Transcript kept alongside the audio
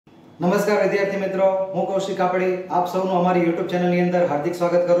નમસ્કાર વિદ્યાર્થી મિત્રો, હું કૌશિક કાપડી આપ સૌનું અમારી YouTube ચેનલની અંદર હાર્દિક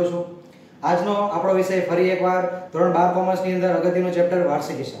સ્વાગત કરું છું। આજનો આપણો વિષય ફરી એકવાર ધોરણ 12 કોમર્સની અંદર અગત્યનું ચેપ્ટર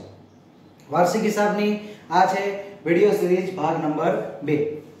વાર્ષિક હિસાબ। વાર્ષિક હિસાબની આ છે વિડિયો સિરીઝ ભાગ નંબર 2।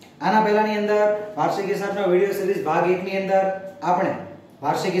 આના પહેલાની અંદર વાર્ષિક હિસાબનો વિડિયો સિરીઝ ભાગ 1 ની અંદર આપણે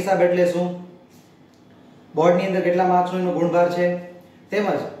વાર્ષિક હિસાબ એટલે શું, બોર્ડની અંદર કેટલા માર્ક્સનો ગુણભાર છે, તેમજ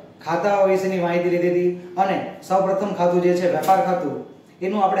ખાતાઓ વિશેની માહિતી લીધી હતી અને સૌપ્રથમ ખાતું જે છે વેપાર ખાતું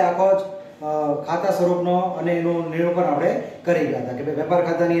એનું આપણે આખો જ ખાતા સ્વરૂપનો અને એનું નિરૂપણ આપણે કરી ગયા હતા કે ભાઈ વેપાર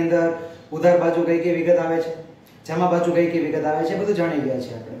ખાતાની અંદર ઉધાર બાજુ કઈ કઈ વિગત આવે છે, જમા બાજુ કઈ કઈ વિગત આવે છે, બધું જાણી ગયા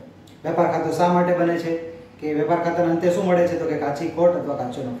છે આપણે। વેપાર ખાતું શા માટે બને છે કે વેપાર ખાતાના અંતે શું મળે છે તો કે કાચી ખોટ અથવા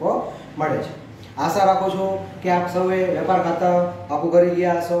કાચો નફો મળે છે। આશા રાખું છું કે આપ સૌએ વેપાર ખાતા આખું કરી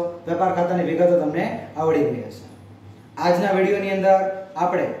ગયા હશો, વેપાર ખાતાની વિગતો તમને આવડી ગઈ હશે। આજના વિડીયોની અંદર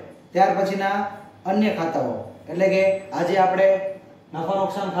આપણે ત્યાર પછીના અન્ય ખાતાઓ એટલે કે આજે આપણે નફા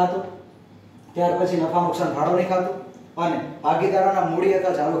નુકસાન ખાતું, ત્યાર પછી નફા નુકસાન ફાળવણી ખાતું અને ભાગીદારોના મૂડી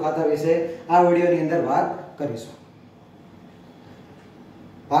અથવા ચાલુ ખાતા વિશે આ વિડીયોની અંદર વાત કરીશું।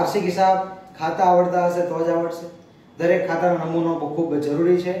 વાર્ષિક હિસાબ ખાતા આવડતા હશે તો જ આવડશે। દરેક ખાતાનો નમૂનો ખૂબ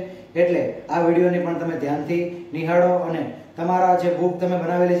જરૂરી છે, એટલે આ વિડીયોને પણ તમે ધ્યાનથી નિહાળો અને તમારા જે બુક તમે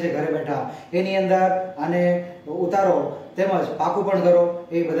બનાવેલી છે ઘરે બેઠા એની અંદર આને ઉતારો તેમજ પાકું પણ કરો,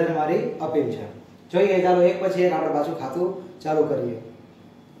 એ બધાને મારી અપીલ છે। જોઈએ ચાલો એક પછી એક આપણે પાછું ખાતું ચાલુ કરીએ।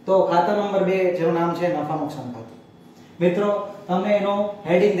 તો ખાતા નંબર 2 જેનું નામ છે નફા નુકસાન ખાતું। મિત્રો તમને એનો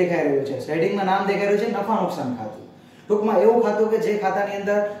હેડિંગ દેખાઈ રહ્યું છે, હેડિંગમાં નામ દેખાઈ રહ્યું છે નફા નુકસાન ખાતું। ટૂંકમાં એવું ખાતું કે જે ખાતાની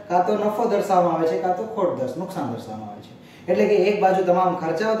અંદર કાં તો નફો દર્શાવવામાં આવે છે કાં તો ખોટ નુકસાન દર્શાવવામાં આવે છે। એટલે કે એક બાજુ તમામ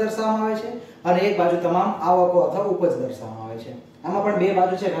ખર્ચાઓ દર્શાવવામાં આવે છે અને એક બાજુ તમામ આવકો અથવા ઉપજ દર્શાવવામાં આવે છે। આમાં પણ બે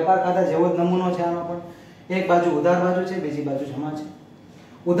બાજુ છે, વેપાર ખાતા જેવો જ નમૂનો છે આનો પણ। એક બાજુ ઉધાર બાજુ છે, બીજી બાજુ જમા છે।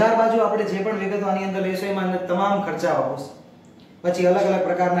 ઉધાર બાજુ આપણે જે પણ વિગતો આની અંદર લઈશું એમાં તમામ ખર્ચાઓ આવશે। પછી અલગ અલગ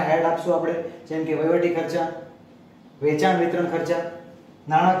પ્રકારના હેડ આપશું આપણે, જેમ કે વહીવટી ખર્ચા, વેચાણ વિતરણ ખર્ચા,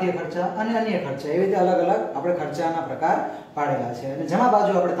 નાણાકીય ખર્ચા અને અન્ય ખર્ચા, એવી રીતે અલગ અલગ આપણે ખર્ચાના પ્રકાર પાડેલા છે। અને જમા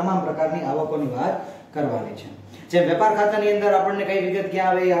બાજુ આપણે તમામ પ્રકારની આવકોની વાત કરવાની છે। જેમ વેપાર ખાતાની અંદર આપણને કઈ વિગત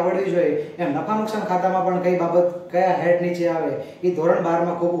ક્યાં આવે એ આવડવી જોઈએ, એમ નફા નુકસાન ખાતામાં પણ કઈ બાબત કયા હેડ નીચે આવે એ ધોરણ 12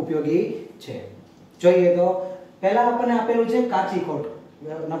 માં ખૂબ ઉપયોગી છે। જોઈએ તો પહેલા આપણને આપેલું છે કાચી ખોટ।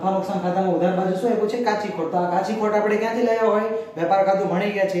 નફા નુકસાન ખાતામાં ઉધાર બાજુ શું આપ્યું છે? કાચી ખોટ। તો આ કાચી ખોટ આપણે ક્યાંથી લાવ્યા હોય? વેપાર ખાતું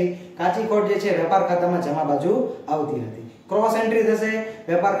ભણી ગયા છે। કાચી ખોટ જે છે વેપાર ખાતામાં જમા બાજુ આવતી હતી। ક્રોસ એન્ટ્રી થશે,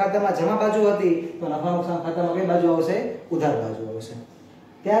 વેપાર ખાતામાં જમા બાજુ હતી તો નફા નુકસાન ખાતામાં કઈ બાજુ આવશે? ઉધાર બાજુ આવશે।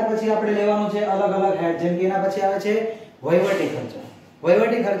 ત્યાર પછી આપણે લેવાનું છે અલગ અલગ હેડ, જેમ કે એના પછી આવે છે વહીવટી ખર્ચા।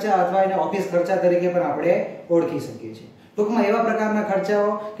 વહીવટી ખર્ચા અથવા એને ઓફિસ ખર્ચા તરીકે પણ આપણે ઓળખી શકીએ છીએ। ટૂંકમાં એવા પ્રકારના ખર્ચાઓ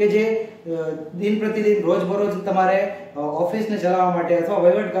કે જે દિન પ્રતિદિન રોજબરોજ તમારે ઓફિસને ચલાવવા માટે અથવા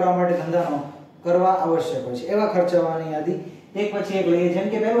વહીવટ કરવા માટે ધંધાનો કરવા આવશ્યક હોય છે, એવા ખર્ચાઓની યાદી એક પછી એક લઈએ। જેમ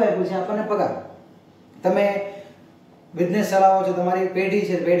કે પહેલું આપ્યું છે આપણને પગાર। તમે બિઝનેસ ચલાવો છો, તમારી પેઢી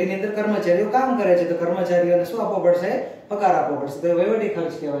છે, પેઢીની અંદર કર્મચારીઓ કામ કરે છે, તો કર્મચારીઓને શું આપવો પડશે? પગાર આપવો પડશે, તો એ વહીવટી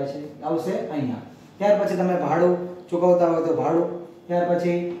ખર્ચ કહેવાય છે, આવશે અહીંયા। ત્યાર પછી તમે ભાડું ચૂકવતા હોય તો ભાડું, ત્યાર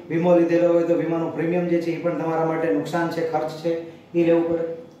પછી વીમો લીધેલો હોય તો વીમાનું પ્રીમિયમ જે છે એ પણ તમારા માટે નુકસાન છે, ખર્ચ છે, એ લેવું પડે।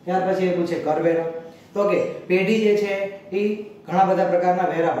 ત્યાર પછી એ પૂછે કરવેરા। તો કે પેઢી જે છે એ ઘણા બધા પ્રકારના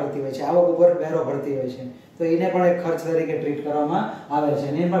વેરા ભરતી હોય છે, આવક ઉપર વેરો ભરતી હોય છે, તો એને પણ એક ખર્ચ તરીકે ટ્રીટ કરવામાં આવે છે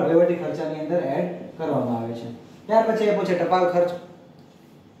અને એ પણ વહીવટી ખર્ચાની અંદર એડ કરવામાં આવે છે। ત્યાર પછી એ પૂછે ટપાલ ખર્ચ।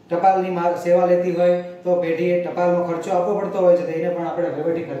 ટપાલની સેવા લેતી હોય તો પેઢીએ ટપાલનો ખર્ચો આપવો પડતો હોય છે, તો એને પણ આપણે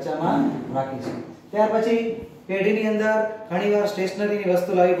વહીવટી ખર્ચામાં રાખીશું। ત્યાર પછી પેઢીની અંદર ઘણીવાર સ્ટેશનરીની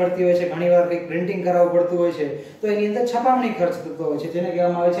વસ્તુ લાવવી પડતી હોય છે, ઘણીવાર કંઈક પ્રિન્ટિંગ કરાવવું પડતું હોય છે, તો એની અંદર છપામણી ખર્ચ થતો હોય છે, જેને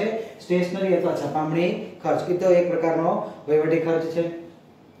કહેવામાં આવે છે સ્ટેશનરી અથવા છપામણી ખર્ચ। એ તો એક પ્રકારનો વહીવટી ખર્ચ છે।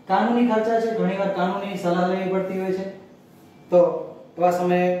 કાનૂની ખર્ચા છે, ઘણીવાર કાનૂની સલાહ લેવી પડતી હોય છે, તો એવા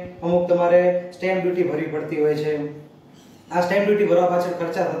સમયે અમુક તમારે સ્ટેમ્પ ડ્યુટી ભરવી પડતી હોય છે। આ સ્ટેમ્પ ડ્યુટી ભરવા પાછળ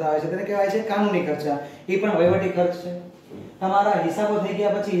ખર્ચા થતા હોય છે, તેને કહેવાય છે કાનૂની ખર્ચા, એ પણ વહીવટી ખર્ચ છે। તમારા હિસાબો થઈ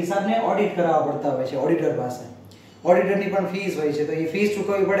ગયા પછી હિસાબને ઓડિટ કરાવવા પડતા હોય છે ઓડિટર પાસે, ઓડિટરની પણ ફીસ હોય છે, તો એ ફીસ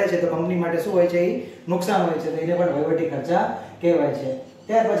ચૂકવવી પડે છે, તો કંપની માટે શું હોય છે? એ નુકસાન હોય છે, તો એને પણ વહીવટી ખર્ચા કહેવાય છે।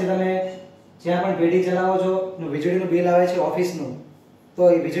 ત્યાર પછી તમે જ્યાં પણ પેઢી ચલાવો છો, વીજળીનું બિલ આવે છે ઓફિસનું, તો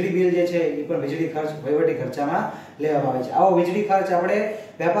એ વીજળી બિલ જે છે એ પણ વીજળી ખર્ચ વહીવટી ખર્ચામાં લેવામાં આવે છે। આવો વીજળી ખર્ચ આપણે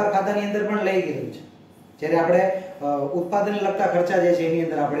વેપાર ખાતાની અંદર પણ લઈ ગયેલું છે, જ્યારે આપણે ઉત્પાદનને લગતા ખર્ચા જે છે એની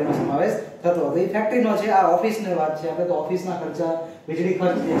અંદર આપણે એનો સમાવેશ થતો હતો। એ ફેક્ટરીનો છે, આ ઓફિસની વાત છે, આપણે તો ઓફિસના ખર્ચા વીજળી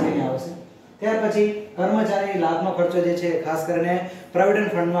ખર્ચ જે છે એ આવશે। ત્યાર પછી કર્મચારી લાભનો ખર્ચો જે છે, ખાસ કરીને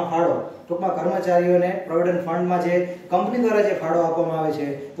પ્રોવિડન્ટ ફંડમાં ફાળો। ટૂંકમાં કર્મચારીઓને પ્રોવિડન્ટ ફંડમાં જે કંપની દ્વારા જે ફાળો આપવામાં આવે છે,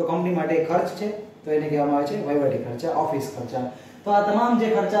 તો કંપની માટે ખર્ચ છે, તો એને કહેવામાં આવે છે વહીવટી ખર્ચા, ઓફિસ ખર્ચા। તો આ તમામ જે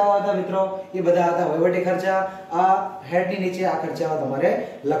ખર્ચાઓ હતા મિત્રો એ બધા હતા વહીવટી ખર્ચા. આ હેડની નીચે આ ખર્ચાઓ તમારે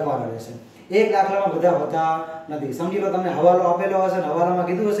લખવાના રહેશે. એક દાખલામાં બધા હોતા નથી. સમજી લો તમને હવાલો આપેલો હશે ને હવાલામાં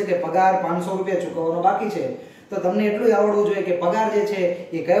કીધું હશે કે પગાર 500 રૂપિયા ચૂકવવાનો બાકી છે, તો તમને એટલું આવડવું જોઈએ કે પગાર જે છે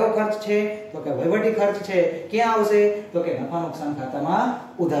એ કયો ખર્ચ છે, તો કે વહીવટી ખર્ચ છે. ક્યાં આવશે? તો કે નફા નુકસાન ખાતામાં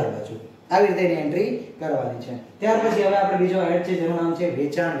ઉધાર બાજુ. આવી રીતે એની એન્ટ્રી કરવાની છે. ત્યાર પછી હવે આપણે બીજો હેડ છે જેનું નામ છે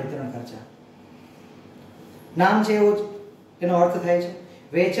વેચાણ વિતરણ ખર્ચા. નામ છે એવું જ, એનો અર્થ થાય છે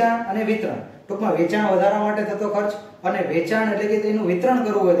વેચાણ અને વિતરણ. ટૂંકમાં વેચાણ વધારવા માટે થતો ખર્ચ અને વેચાણ એટલે કે તેનું વિતરણ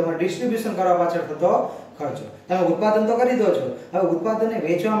કરવું હોય, તમારે ડિસ્ટ્રીબ્યુશન કરવા પાછળ થતો ખર્ચો. તમે ઉત્પાદન તો કરી દો છો, હવે ઉત્પાદનને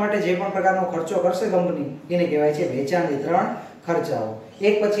વેચવા માટે જે પણ પ્રકારનો ખર્ચો કરશે કંપની એને કહેવાય છે વેચાણ વિતરણ ખર્ચાઓ.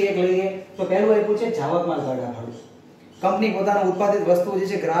 એક પછી એક લઈએ તો પહેલું આપ્યું છે જાવક માલ ગાડા ભાડું. કંપની પોતાનું ઉત્પાદિત વસ્તુ જે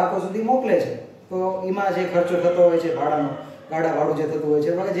છે ગ્રાહકો સુધી મોકલે છે, તો એમાં જે ખર્ચો થતો હોય છે ભાડાનો, ગાડા ભાડું જે થતું હોય છે,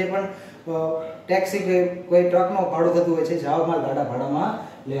 એટલે જે પણ ટેક્સી કે કોઈ ટ્રકનો ભાડું થતું હોય છે જાવક માલ ગાડા ભાડામાં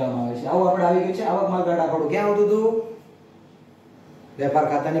લેવામાં આવે છે. આવું આપણે આવી ગયું છે આવક માલ ગાડા ભાડું. ક્યાં આવતું હતું? વેપાર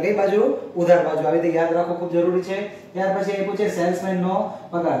ખાતાની કઈ બાજુ? ઉધાર બાજુ. આવી રીતે યાદ રાખવું ખૂબ જરૂરી છે. ત્યાર પછી એ પૂછે સેલ્સમેન નો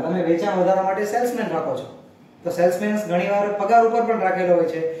પગાર. તમે વેચાણ વધારવા માટે સેલ્સમેન રાખો છો, તો સેલ્સમેન ઘણીવાર પગાર ઉપર પણ રાખેલો હોય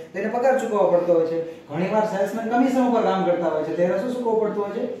છે, તેને પગાર ચૂકવવો પડતો હોય છે. ઘણીવાર સેલ્સમેન કમિશન ઉપર કામ કરતા હોય છે, તેને શું ચૂકવવું પડતું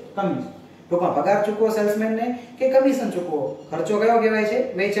હોય છે? કમિશન. ટૂંકમાં પગાર ચૂકવો સેલ્સમેનને કે કમિશન ચૂકવો. ખર્ચો કયો કહેવાય છે?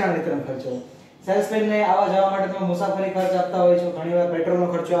 વેચાણ વિતરણ ખર્ચો. સેલ્સમેનને આવવા જવા માટે તમે મુસાફરી ખર્ચ આપતા હોય છો, ઘણીવાર પેટ્રોલનો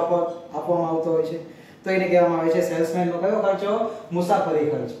ખર્ચો આપવામાં આવતો હોય છે, તો એને કહેવામાં આવે છે સેલ્સમેનનો કયો ખર્ચો? મુસાફરી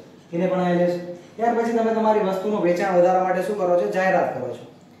ખર્ચ. એને પણ આવી લેશે. ત્યાર પછી તમે તમારી વસ્તુનું વેચાણ વધારવા માટે શું કરો છો? જાહેરાત કરો છો.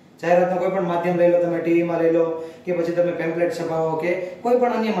 જાહેરાતનો કોઈ પણ માધ્યમ લઈ લો, તમે ટીવીમાં લઈ લો કે પછી તમે પેમ્પલેટ છપાવો કે કોઈ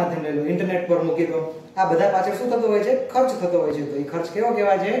પણ અન્ય માધ્યમ લઈ લો, ઇન્ટરનેટ પર મૂકી દો. આ બધા પાછળ શું થતું હોય છે? ખર્ચ થતો હોય છે. તો એ ખર્ચ કેવો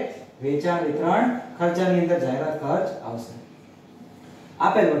કહેવાય છે? વેચાણ વિતરણ ખર્ચાની અંદર જાહેરાત ખર્ચ આવશે.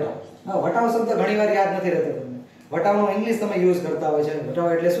 આપેલ વટાવ. વટાવ શબ્દ ઘણીવાર યાદ નથી રહેતો તમને. વટાવનો ઇંગ્લિશ તમે યુઝ કરતા હોય છે.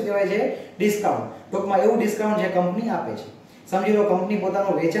 વટાવ એટલે શું કહેવાય છે? ડિસ્કાઉન્ટ. ટૂંકમાં એવું ડિસ્કાઉન્ટ જે કંપની આપે છે. સમજી લો કંપની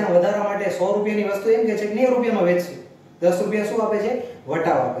પોતાનું વેચાણ વધારવા માટે 100 રૂપિયાની વસ્તુ એમ કે છે કે 90 રૂપિયામાં વેચશે. 10 રૂપિયા શું આપે છે?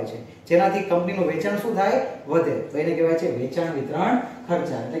 વટાવ આપે છે, જેનાથી કંપનીનું વેચાણ શું થાય? વધે. તો એને કહેવાય છે વેચાણ વિતરણ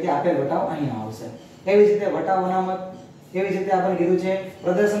ખર્ચા. એટલે કે આપેલ વટાવ અહીંયા આવશે. એવી જ રીતે વટાવ અનામત. એવી જ રીતે આપણે કીધું છે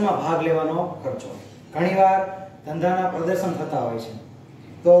પ્રદર્શનમાં ભાગ લેવાનો ખર્ચો. ઘણીવાર ધંધાના પ્રદર્શન થતા હોય છે,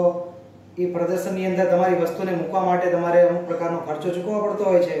 તો એ પ્રદર્શનની અંદર તમારી વસ્તુને મૂકવા માટે તમારે અમુક પ્રકારનો ખર્ચો ચૂકવવો પડતો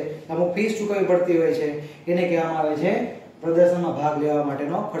હોય છે, અમુક ફીસ ચૂકવવી પડતી હોય છે. એને કહેવામાં આવે છે પ્રદર્શનમાં ભાગ લેવા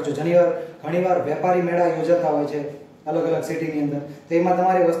માટેનો ખર્ચો. ઘણીવાર વેપારી મેળા યોજાતા હોય છે અલગ અલગ સિટીની અંદર, તો એમાં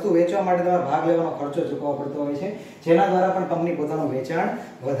તમારી વસ્તુ વેચવા માટે તમારે ભાગ લેવાનો ખર્ચો ચૂકવવો પડતો હોય છે, જેના દ્વારા પણ કંપની પોતાનું વેચાણ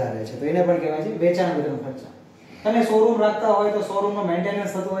વધારે છે. તો એને પણ કહેવાય છે વેચાણ વિતરણ ખર્ચા. તમે શોરૂમ રાખતા હોય તો શોરૂમનો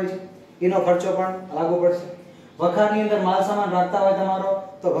મેન્ટેનન્સ થતો હોય છે, એનો ખર્ચો પણ લાગુ પડશે. વખારની અંદર માલ સામાન રાખતા હોય તમારો,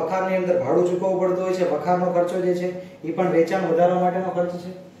 તો વખારની અંદર ભાડું ચૂકવવું પડતું હોય છે. વખારનો ખર્ચો જે છે એ પણ વેચાણ વધારવા માટેનો ખર્ચ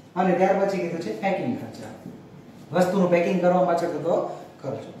છે. અને ત્યાર પછી કીધું છે પેકિંગ ખર્ચા. વસ્તુનું પેકિંગ કરવા પાછળ થતો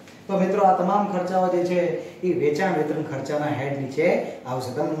ખર્ચો. તો મિત્રો આ તમામ ખર્ચાઓ જે છે એ વેચાણ વિતરણ ખર્ચાના હેડ નીચે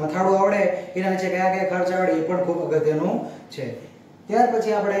આવશે. તમને મથાળું આવડે એના નીચે કયા કયા ખર્ચ આવડે એ પણ ખૂબ અગત્યનું છે. ત્યાર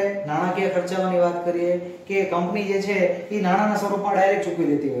પછી આપણે નાણાકીય ખર્ચાઓની વાત કરીએ કે કંપની જે છે એ નાણાંના સ્વરૂપમાં ડાયરેક્ટ ચૂકવી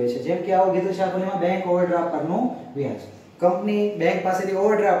લેતી હોય છે. જેમ કે આવું કીધું છે આપણને બેંક ઓવરડ્રાફ્ટ પરનું વ્યાજ. કંપની બેંક પાસેથી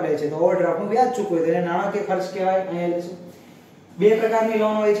ઓવરડ્રાફ્ટ લે છે, તો ઓવરડ્રાફ્ટનું વ્યાજ ચૂકવે તો એને નાણાકીય ખર્ચ કહેવાય. અહીંયા લેશું. બે પ્રકારની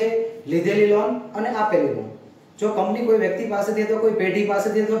લોન હોય છે, લીધેલી લોન અને આપેલી લોન. જો કંપની કોઈ વ્યક્તિ પાસેથી અથવા કોઈ પેઢી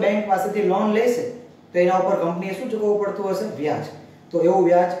પાસેથી અથવા બેંક પાસેથી લોન લેશે, તો એના ઉપર કંપનીએ શું ચૂકવવું પડતું હશે? વ્યાજ. તો એવું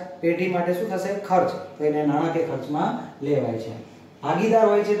વ્યાજ પેઢી માટે શું થશે? ખર્ચ. તો એને નાણાકીય ખર્ચમાં લેવાય છે. ભાગીદાર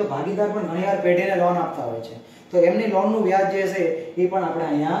હોય છે, તો ભાગીદાર પણ ઘણીવાર પેઢીને લોન આપતા હોય છે, તો એમની લોનનું વ્યાજ જે છે એ પણ આપણે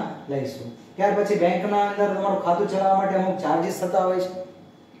અહીંયા લઈશું. ત્યાર પછી બેંકના અંદર તમારું ખાતું ચલાવવા માટે અમુક ચાર્જીસ થતા હોય છે.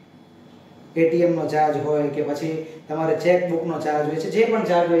 એટીએમ નો ચાર્જ હોય કે પછી તમારે ચેકબુકનો ચાર્જ હોય છે, જે પણ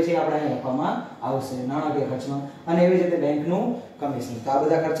ચાર્જ હોય છે આપણે અહીંયા લખવામાં આવશે નાણાકીય ખર્ચમાં. અને એવી જ રીતે બેંકનું કમિશન. તો આ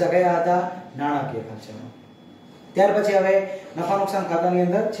બધા ખર્ચા કયા હતા? નાણાકીય ખર્ચા. ત્યાર પછી હવે નફા નુકસાન ખાતાની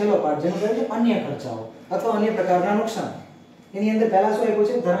અંદર છેલ્લો પાર્ટ જેનું કહેવાય છે અન્ય ખર્ચાઓ અથવા અન્ય પ્રકારના નુકસાન. એની અંદર પહેલા શું આપ્યું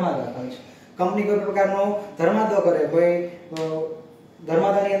છે? ધર્માદા ખર્ચ. કંપની કોઈ પ્રકારનો ધર્માદો કરે, કોઈ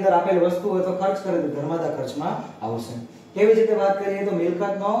ધર્માદાની અંદર આપેલ વસ્તુ હોય તો ખર્ચ કરે તો ધર્માદા ખર્ચમાં આવશે. કેવી રીતે વાત કરીએ તો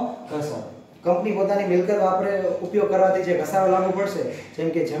મિલકતનો ઘસારો. કંપની પોતાની મિલકત ઉપયોગ કરવાથી જે ઘસારો લાગુ પડશે,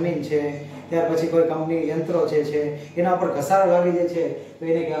 જેમ કે જમીન છે, ત્યાર પછી કોઈ કંપની યંત્રો છે એના ઉપર ઘસારો લાગી જાય છે, તો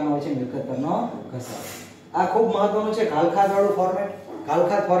એને કહેવામાં આવે છે મિલકત પરનો ઘસારો. આ ખૂબ મહત્વનું છે ઘાલખાત વાળું ફોર્મેટ.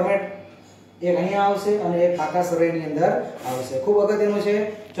 ઘાલખાત ફોર્મેટ એક અહીંયા આવશે અને એક કાકા સર્વેની અંદર આવશે. ખૂબ અગત્યનું છે.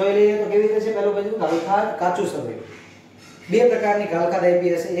 જોઈ લઈએ તો કેવી રીતે છે. પહેલું બાજુ ઘાલખાત, કાચું સર્વે. બે પ્રકારની ઘાલખાત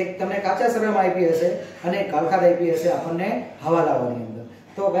આપી હશે. એક તમને કાચા સર્વેમાં આપી હશે અને ઘાલખાત આપી હશે આપણને હવાલાઓની અંદર.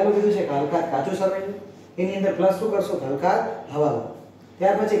 તો પહેલું કીધું છે ઘાલખાત કાચું સર્વે. એની અંદર પ્લસ શું કરશું? ઘાલખાત હવાલો.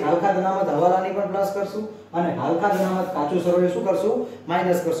 ત્યાર પછી ઘાલખાત અનામત હવાલાની પણ પ્લસ કરશું અને ઘાલખાત અનામત કાચું સરવૈયું શું કરશું?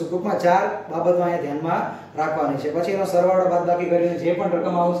 માઈનસ કરશું. ટૂંકમાં 4 બાબતો અહીંયા ધ્યાનમાં રાખવાની છે. પછી એનો સરવાળો બાદબાકી કરીને જે પણ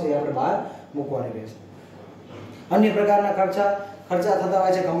રકમ આવશે એ આપણે બહાર મૂકવાની રહેશે. અન્ય પ્રકારના ખર્ચા થતા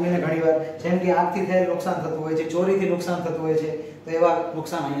હોય છે કંપનીને ઘણીવાર, જેમ કે આગથી થયેલ નુકસાન થતું હોય છે, ચોરીથી નુકસાન થતું હોય છે, તો એવા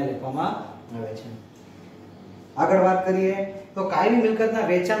નુકસાન અહીંયા લખવામાં આવે છે. આગળ વાત કરીએ તો કાયમી મિલકતના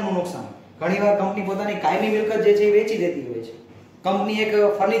વેચાણનું નુકસાન. ઘણીવાર કંપની પોતાની કાયમી મિલકત જે છે એ વેચી દેતી હોય છે. કંપની એક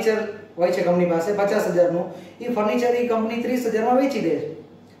ફર્નિચર હોય છે કંપની પાસે 50,000 નું, એ ફર્નિચર એ કંપની 30,000 માં વેચી દે છે.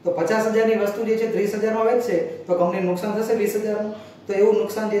 તો 50,000 ની વસ્તુ જે છે 30,000 માં વેચશે તો કંપનીને નુકસાન થશે 20,000 નું. તો એવું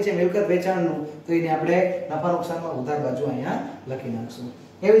નુકસાન જે છે મિલકત વેચાણનું, તો એને આપણે નફા નુકસાનમાં ઉધાર બાજુ અહીંયા લખી નાખશું.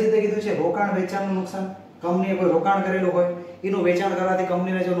 એવી જ રીતે કીધું છે રોકાણ વેચાણનું નુકસાન. કંપનીએ કોઈ રોકાણ કરેલું હોય, એનું વેચાણ કરવાથી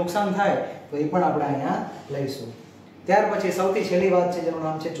કંપનીને જો નુકસાન થાય તો એ પણ આપણે અહીંયા લઈશું. ત્યાર પછી સૌથી છેલ્લી વાત છે જેનું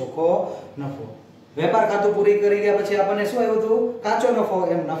નામ છે ચોખ્ખો નફો. વેપાર ખાતું પૂરી કરી ગયા પછી આપણને શું આવ્યું હતું? કાચો નફો.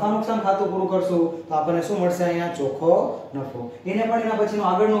 એમ નફા નુકસાન ખાતું પૂરું કરશું તો આપણને શું મળશે? અહીંયા ચોખ્ખો નફો. એને પણ એના પછીનું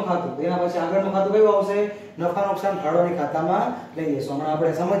આગળનું ખાતું, એના પછી આગળનું ખાતું કયું આવશે? નફા નુકસાન ફાળવણી ખાતામાં લઈ જઈશું. હમણાં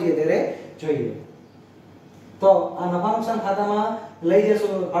આપણે સમજીએ ત્યારે જોઈએ. તો આ નફા નુકસાન ખાતામાં લઈ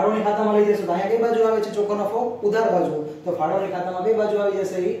જશું, ફાળવણી ખાતામાં લઈ જશું તો અહીંયા કઈ બાજુ આવે છે ચોખ્ખો નફો? ઉધાર બાજુ. તો ફાળવણી ખાતામાં કઈ બાજુ આવી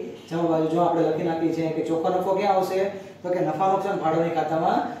જશે? એ જમા બાજુ. જો આપણે લખી નાખીએ છીએ કે ચોખ્ખો નફો ક્યાં આવશે? તો કે નફા નુકસાન ફાળવણી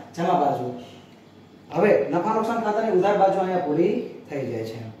ખાતામાં જમા બાજુ. હવે નફા નુકસાન ખાતાની ઉધાર બાજુ અહીંયા પૂરી થઈ જાય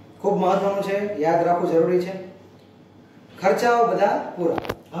છે. ખૂબ મહત્વનું છે, યાદ રાખવું જરૂરી છે. ખર્ચાઓ બધા પૂરા.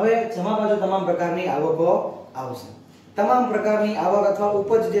 હવે જમા બાજુ તમામ પ્રકારની આવકો આવશે. તમામ પ્રકારની આવક અથવા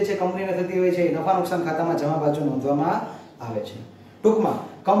ઉપજ જે છે કંપનીને થતી હોય છે એ નફા નુકસાન ખાતામાં જમા બાજુ નોંધવામાં આવે છે. ટૂંકમાં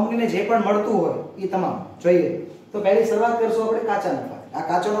કંપનીને જે પણ મળતું હોય એ તમામ જોઈએ. તો પહેલી શરૂઆત કરશું આપણે કાચા નફા. આ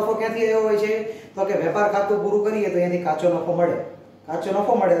કાચો નફો ક્યાંથી આવ્યો હોય છે? તો કે વેપાર ખાતું પૂરું કરીએ તો એનાથી કાચો નફો મળે. કાચો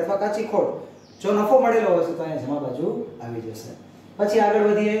નફો મળે અથવા કાચી ખોટ. જો નફો મળેલો હશે તો અહીંયા જમા બાજુ આવી જશે. પછી આગળ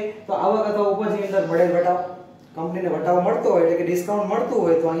વધીએ તો આવક અથવા ઉપજની અંદર મળેલ વટાવ. કંપનીને વટાવ મળતો હોય એટલે કે ડિસ્કાઉન્ટ મળતું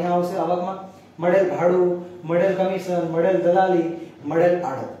હોય તો અહીંયા આવશે આવકમાં. મળેલ ભાડું, મળેલ કમિશન, મળેલ દલાલી, મળેલ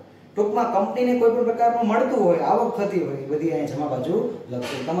આડત. ટૂંકમાં કંપનીને કોઈ પણ પ્રકારનું મળતું હોય, આવક થતી હોય, બધી અહીંયા જમા બાજુ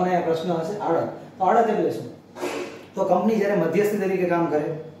લખશું. તમારે અહીંયા પ્રશ્ન હશે આડત. તો આડત એટલે શું? તો કંપની જ્યારે મધ્યસ્થી તરીકે કામ કરે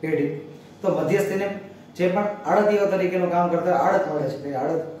પેઢી, તો મધ્યસ્થીને જે પણ આડતીઓ તરીકેનું કામ કરતા આડત મળે છે. તો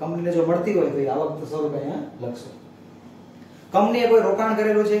આડત કંપનીને જો મળતી હોય તો એ આવક સ્વરૂપે અહીંયા લખશું. કંપનીએ કોઈ રોકાણ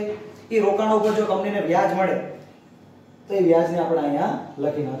કરેલું છે, એ રોકાણ ઉપર જો કંપનીને વ્યાજ મળે તો એ વ્યાજને આપણે અહીંયા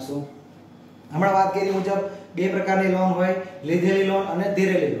લખી નાખશું. હમણાં વાત કરી મુજબ બે પ્રકારની લોન હોય, લીધેલી લોન અને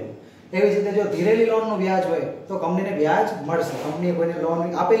ધીરેલી લોન. એવી જ રીતે જો ધીરેલી લોનનું વ્યાજ હોય તો કંપનીને વ્યાજ મળશે. કંપનીએ કોઈને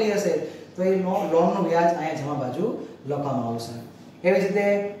લોન આપેલી હશે તો એ લોનનું વ્યાજ અહીંયા જમા બાજુ લખવામાં આવશે. એવી જ રીતે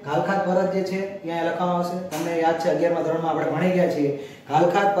ઘાલખાત પરત જે છે અહીંયા લખવામાં આવશે. તમને યાદ છે 11મા ધોરણમાં આપણે ભણી ગયા છીએ.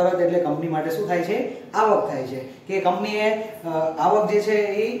 ઘાલખાત પરત એટલે કંપની માટે શું થાય છે? આવક થાય છે. કે કંપનીએ આવક જે છે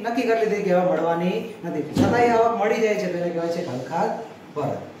એ નક્કી કરી લીધી કે હવે મળવાની નથી, છતાંય આવક મળી જાય છે તો એને કહેવાય છે ઘાલખાત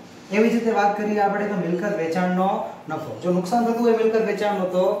પરત. એવી જ રીતે વાત કરીએ આપણે તો મિલકત વેચાણનો નફો. જો નુકસાન થતું હોય મિલકત વેચાણનો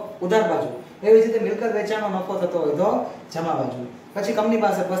તો ઉધાર બાજુ. એવી જ રીતે મિલકત વેચાણનો નફો થતો હોય તો જમા બાજુ. પછી કંપની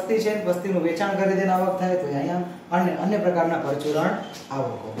પાસે પસ્તી છે, પસ્તીનું વેચાણ કરી દઈને આવક થાય તો અહીંયા અન્ય પ્રકારના પરચુરણ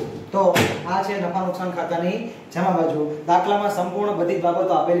આવકો. તો આ છે નફા નુકસાન ખાતાની જમા બાજુ. દાખલામાં સંપૂર્ણ બધી જ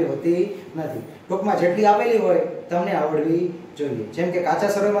બાબતો આપેલી હોતી નથી. ટૂંકમાં જેટલી આપેલી હોય તમને આવડવી જોઈએ. જેમ કે કાચા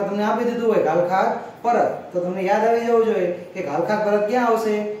સરવૈયામાં તમને આપી દીધું હોય ઘાલખાત પરત, તો તમને યાદ આવી જવું જોઈએ કે ઘાલખાત પરત ક્યાં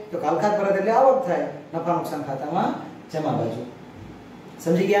આવશે? તો ઘાલખાત પરત એટલે આવક થાય, નફા નુકસાન ખાતામાં જમા બાજુ.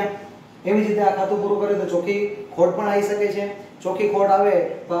 સમજી ગયા? એવી જ રીતે આ ખાતું પૂરું કરે તો ચોખ્ખી ખોટ પણ આવી શકે છે. ચોખ્ખી ખોટ આવે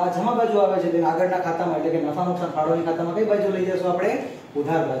તો આ જમા બાજુ આવે છે, તેના આગળના ખાતામાં એટલે કે નફા નુકસાન ફાળવણી ખાતામાં કઈ બાજુ લઈ જશું? આપણે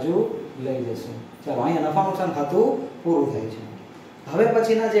ઉધાર બાજુ લઈ જશું. ચાલો અહીંયા નફા નુકસાન ખાતું પૂરું થાય છે. હવે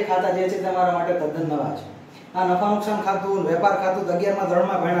પછીના જે ખાતા જે છે તમારા માટે તદ્દન નવા છે. આ નફા નુકસાન ખાતું, વેપાર ખાતું 11મા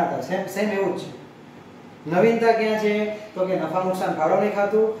ધોરણમાં ભણ્યા હતા. સેમ એવું જ છે. નવીનતા ક્યાં છે? તો કે નફા નુકસાન ફાળવણી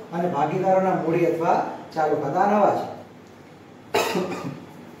ખાતું અને ભાગીદારોના મૂડી અથવા ચાલુ ખાતા નવા છે.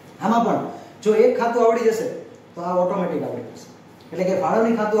 આમાં પણ જો એક ખાતું આવડી જશે તો આ ઓટોમેટિક આવડી જશે. એટલે કે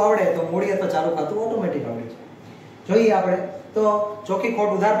ફાળવણી ખાતું આવડે તો મૂડી અથવા ચાલુ ખાતું ઓટોમેટિક આવડે છે. જોઈએ આપણે તો ચોખ્ખી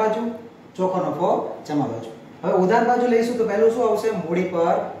ખોટ ઉધાર બાજુ, ચોખ્ખો નફો જમા બાજુ. હવે ઉધાર બાજુ લઈશું તો પહેલું શું આવશે? મૂડી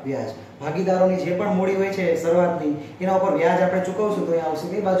પર વ્યાજ. ભાગીદારોની જે પણ મૂડી હોય છે શરૂઆતની, એના ઉપર વ્યાજ આપણે ચૂકવશું તો અહીંયા આવશે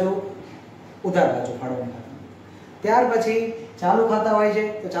કઈ બાજુ? ઉધાર બાજુ, ફાળવણી ખાતા. ત્યાર પછી ચાલુ ખાતા હોય છે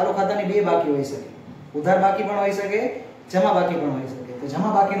તો ચાલુ ખાતાની બે બાકી હોઈ શકે. ઉધાર બાકી પણ હોઈ શકે, જમા બાકી પણ હોઈ શકે. તો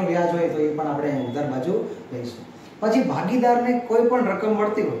જમા બાકીનું વ્યાજ હોય તો એ પણ આપણે ઉધાર બાજુ લઈશું. પછી ભાગીદારને કોઈ પણ રકમ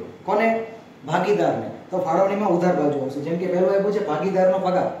મળતી હોય, કોને? ભાગીદારને, તો ફાળવણીમાં ઉધાર બાજુ આવશે. જેમ કે પહેલું આપ્યું છે ભાગીદારનો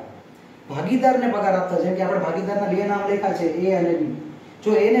પગાર. ભાગીદારને પગાર આપતા, જેમ કે આપણે ભાગીદારના બે નામ લખ્યા છે A અને B.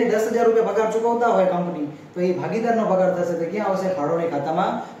 જો એને 10,000 રૂપિયા પગાર ચૂકવતા હોય કંપની, તો એ ભાગીદારનો પગાર થશે તો ક્યાં આવશે? ફાળવણી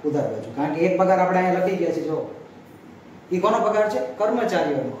ખાતામાં ઉધાર બાજુ. કારણ કે એક પગાર આપણે અહીંયા લખી ગયા છે. જો એ કોનો પગાર છે?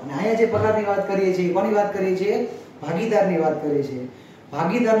 કર્મચારીઓનો. અને અહીંયા જે પગારની વાત કરીએ છીએ, કોની વાત કરીએ છીએ? ભાગીદારની વાત કરીએ છીએ.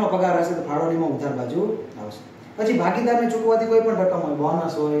 ભાગીદારનો પગાર હશે તો ફાળવણીમાં ઉધાર બાજુ આવશે. પછી ભાગીદારને ચૂકવવાથી કોઈ પણ રકમ હોય,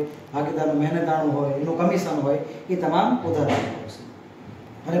 બોનસ હોય, ભાગીદારનું મહેનતાણું હોય, એનું કમિશન હોય, એ તમામ ઉધાર બાજુ આવશે.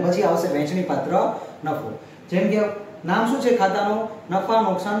 અને પછી આવશે વહેંચણી પાત્ર નફો. જેમ કે નામ શું છે ખાતાનું? નફા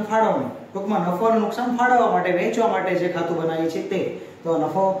નુકસાન ફાળવણી. ટૂંકમાં નફો અને નુકસાન ફાળવવા માટે, વેચવા માટે જે ખાતું બનાવીએ છીએ તે. તો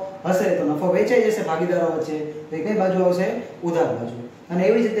નફો હશે તો નફો વેચાઈ જશે ભાગીદારો વચ્ચે, તો એ કઈ બાજુ આવશે? ઉધાર બાજુ. અને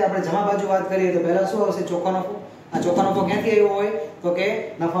એવી જ રીતે આપણે જમા બાજુ વાત કરીએ તો પહેલા શું આવશે? ચોખ્ખો નફો. આ ચોખ્ખો નફો ક્યાંથી આવ્યો હોય? તો કે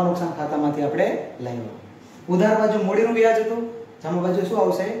નફા નુકસાન ખાતામાંથી આપણે લાવ્યો. ઉધાર બાજુ મૂડીનું વ્યાજ હતું, જમા બાજુ શું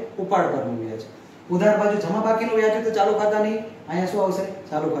આવશે? ઉપાડ પરનું વ્યાજ. ઉધાર બાજુ જમા બાકીનું વ્યાજ હતું ચાલુ ખાતાની, અહીંયા શું આવશે?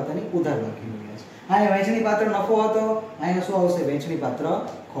 ચાલુ ખાતાની ઉધાર બાકીનું વ્યાજ. અહીંયા વહેંચણી પાત્ર નફો હતો, અહીંયા શું આવશે? વહેંચણી પાત્ર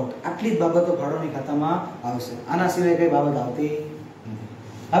ખોટ. આટલી જ બાબતો ફાળવણી ખાતામાં આવશે. આના સિવાય કઈ બાબત આવતી નથી.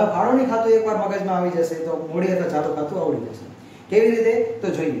 હવે ફાળવણી ખાતું એકવાર મગજમાં આવી જશે તો મૂડી અથવા ચાલુ ખાતું આવડી જશે. કેવી રીતે? તો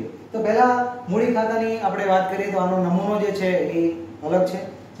જોઈએ. તો પહેલા મૂડી ખાતાની આપણે વાત કરીએ તો આનો નમૂનો જે છે એ અલગ છે.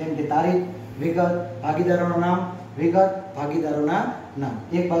 જેમ કે તારીખ, વિગત, ભાગીદારોનું નામ, વિગત, ભાગીદારોના નામ.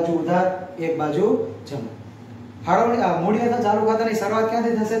 એક બાજુ ઉધાર, એક બાજુ જમા. ફાળવણી મૂડી અથવા ચાલુ ખાતાની શરૂઆત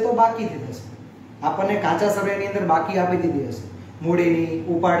ક્યાંથી થશે? તો બાકીથી થશે. આપણને કાચા સમયની અંદર બાકી આપી દીધી હશે, મૂડીની,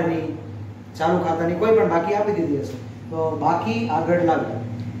 ઉપાડની, ચાલુ ખાતાની કોઈ પણ બાકી આપી દીધી હશે તો બાકી આગળ લાવ્યા.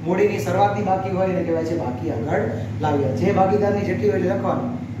 મૂડીની શરૂઆતની બાકી હોય એને કહેવાય છે બાકી આગળ લાવ્યા. જે ભાગીદારની જેટલી હોય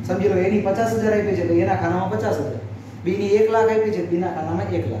લખવાની. સમજી લો એની 50,000 આપી છે તો એના ખાનામાં 50,000. બીની 1 લાખ આપી છે, બીના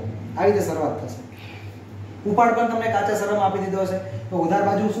ખાનામાં 1 લાખ. આવી રીતે શરૂઆત થશે. ઉપાડ પણ તમને કાચા શરમમાં આપી દીધો હશે તો ઉધાર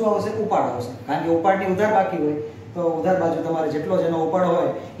બાજુ શું આવશે? ઉપાડ આવશે. કારણ કે ઉપાડની ઉધાર બાકી હોય તો ઉધાર બાજુ તમારે જેટલો જેનો ઉપાડ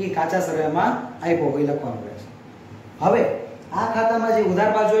હોય એ કાચા શરમમાં આપ્યો હોય લખવાનું રહેશે. હવે આ ખાતામાં જે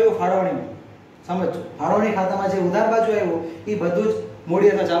ઉધાર બાજુ આવ્યું ફાળવણી, સમજો, ફાળવણી ખાતામાં જે ઉધાર બાજુ આવ્યું એ બધું જ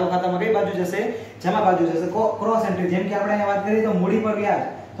મૂડી અથવા ચાલુ ખાતામાં કઈ બાજુ જશે? જમા બાજુ જશે. Cross entry. જેમ કે આપણે અહીંયા વાત કરીએ તો મૂડી પર વ્યાજ,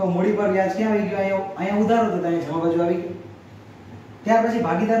 તો મૂડી પર વ્યાજ ક્યાં આવી ગયું? અહીંયા ઉધાર હતું તો અહીંયા જમા બાજુ આવી ગયું. ત્યાર પછી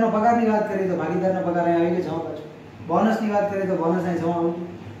ભાગીદારનો પગારની વાત કરીએ તો ભાગીદારનો પગાર અહીંયા આવી ગયો જમા બાજુ. બોનસની વાત કરીએ તો બોનસ અહીં જમા આવી ગયું.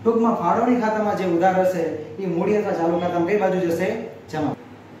 ટૂંકમાં ફાળવણી ખાતામાં જે ઉધાર હશે એ મૂડી અથવા ચાલુ ખાતામાં કઈ બાજુ જશે? જમા.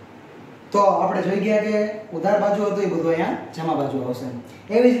 તો આપણે જોઈ ગયા કે ઉધાર બાજુ હતું એ બધું અહીંયા જમા બાજુ આવશે.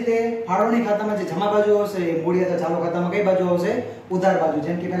 એવી જ રીતે ફાળવણી ખાતામાં જે જમા બાજુ આવશે એ મૂડી અથવા ચાલુ ખાતામાં કઈ બાજુ આવશે? ઉધાર બાજુ.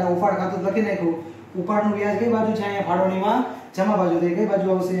 જેમ કે પહેલા ઉપાડ ખાતું લખી નાખ્યું, ઉપાડનું વ્યાજ કઈ બાજુ છે? અહીંયા ફાળવણીમાં જમા બાજુ. તો એ કઈ બાજુ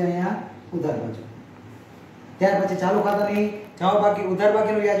આવશે? અહીંયા ઉધાર બાજુ. ત્યાર પછી ચાલુ ખાતાની જમા બાકી, ઉધાર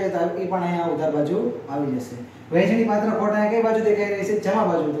બાકીનું વ્યાજ હોય તો એ પણ અહીંયા ઉધાર બાજુ આવી જશે. વહેંચણી પાત્ર ખોટ અહીંયા કઈ બાજુ દેખાઈ રહી છે? જમા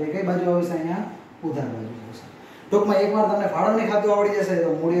બાજુ. તો એ કઈ બાજુ આવશે? અહીંયા ઉધાર બાજુ આવશે. ટૂંકમાં એકવાર તમને ફાળવણી ખાતું આવડી જશે તો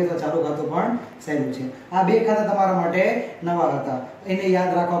મૂડી અથવા ચાલુ ખાતું પણ સહેલું છે. આ બે ખાતા તમારા માટે નવા હતા, એને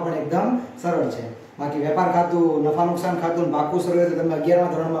યાદ રાખવા પણ એકદમ સરળ છે. બાકી વેપાર ખાતું, નફા નુકસાન ખાતું, પાકું સરળ તો તમે 11મા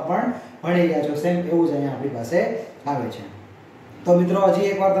ધોરણમાં પણ ભણી ગયા છો. સેમ એવું જ અહીંયા આપણી પાસે આવે છે. તો મિત્રો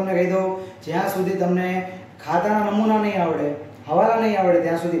હજી એકવાર તમને કહી દઉં, જ્યાં સુધી તમને ખાતાના નમૂના નહીં આવડે, હવાલા નહીં આવડે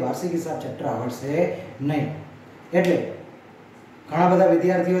ત્યાં સુધી વાર્ષિક હિસાબ ચેપ્ટર આવડશે નહીં. એટલે ઘણા બધા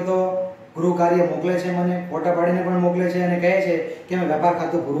વિદ્યાર્થીઓ તો ગૃહ કાર્ય મોકલે છે, મને ફોટા પાડીને પણ મોકલે છે અને કહે છે કે મેં વેપાર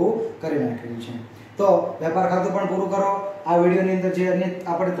ખાતું પૂરું કરી નાખ્યું છે. તો વેપાર ખાતું પણ પૂરું કરો. આ વિડીયોની અંદર જે અન્ય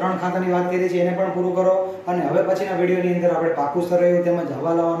આપણે 3 ખાતાની વાત કરી છે એને પણ પૂરું કરો. અને હવે પછીના વિડીયોની અંદર આપણે પાકું સરળ તેમજ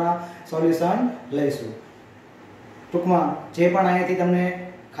હવાલાઓના સોલ્યુશન લઈશું. ટૂંકમાં જે પણ અહીંયાથી તમને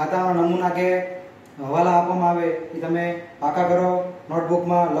ખાતાના નમૂના કે હવાલા આપવામાં આવે એ તમે પાકા કરો,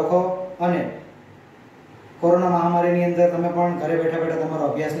 નોટબુકમાં લખો. અને કોરોના મહામારીની અંદર તમે પણ ઘરે બેઠા બેઠા તમારો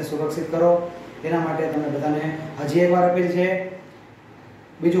અભ્યાસને સુરક્ષિત કરો. એના માટે તમે બધાને હજી એકવાર અપીલ છે.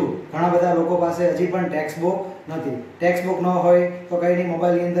 બીજું, ઘણા બધા લોકો પાસે હજી પણ ટેક્સ્ટ બુક નથી. ટેક્સ્ટ બુક ન હોય તો કંઈ નહીં,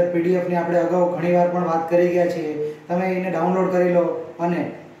 મોબાઈલની અંદર પીડીએફની આપણે અગાઉ ઘણીવાર પણ વાત કરી ગયા છીએ. તમે એને ડાઉનલોડ કરી લો અને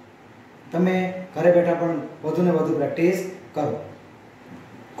તમે ઘરે બેઠા પણ વધુને વધુ પ્રેક્ટિસ કરો.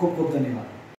 ખૂબ ખૂબ ધન્યવાદ.